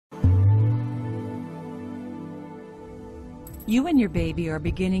You and your baby are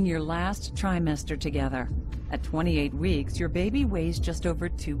beginning your last trimester together. At 28 weeks, your baby weighs just over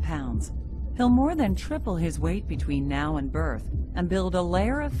 2 pounds. He'll more than triple his weight between now and birth and build a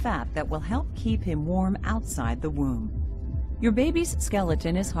layer of fat that will help keep him warm outside the womb. Your baby's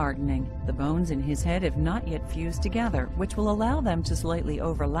skeleton is hardening. The bones in his head have not yet fused together, which will allow them to slightly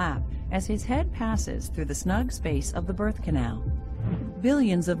overlap as his head passes through the snug space of the birth canal.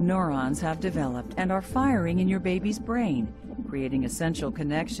 Billions of neurons have developed and are firing in your baby's brain, creating essential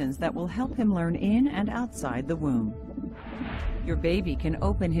connections that will help him learn in and outside the womb. Your baby can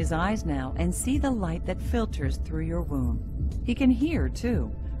open his eyes now and see the light that filters through your womb. He can hear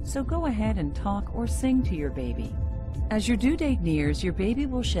too, so go ahead and talk or sing to your baby. As your due date nears, your baby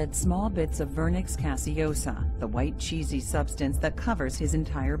will shed small bits of vernix caseosa, the white cheesy substance that covers his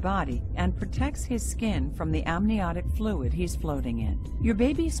entire body and protects his skin from the amniotic fluid he's floating in. Your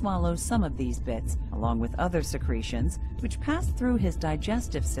baby swallows some of these bits, along with other secretions, which pass through his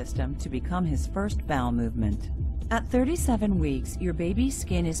digestive system to become his first bowel movement. At 37 weeks, your baby's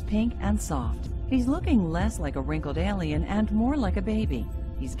skin is pink and soft. He's looking less like a wrinkled alien and more like a baby.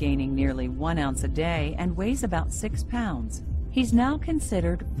 He's gaining nearly 1 ounce a day and weighs about 6 pounds. He's now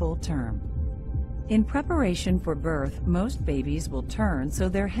considered full term. In preparation for birth, most babies will turn so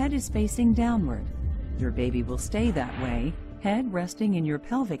their head is facing downward. Your baby will stay that way, head resting in your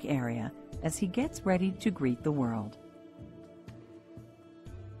pelvic area, as he gets ready to greet the world.